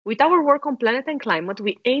With our work on planet and climate,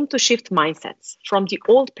 we aim to shift mindsets from the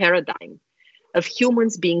old paradigm of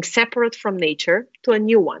humans being separate from nature to a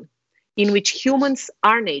new one, in which humans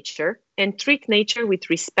are nature and treat nature with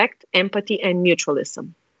respect, empathy, and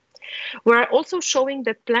mutualism. We are also showing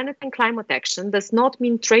that planet and climate action does not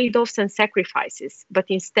mean trade offs and sacrifices, but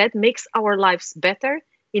instead makes our lives better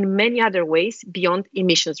in many other ways beyond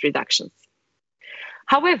emissions reductions.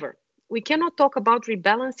 However, we cannot talk about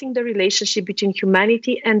rebalancing the relationship between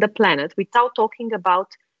humanity and the planet without talking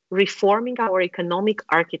about reforming our economic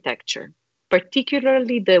architecture,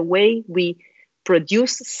 particularly the way we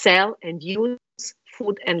produce, sell, and use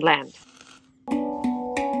food and land.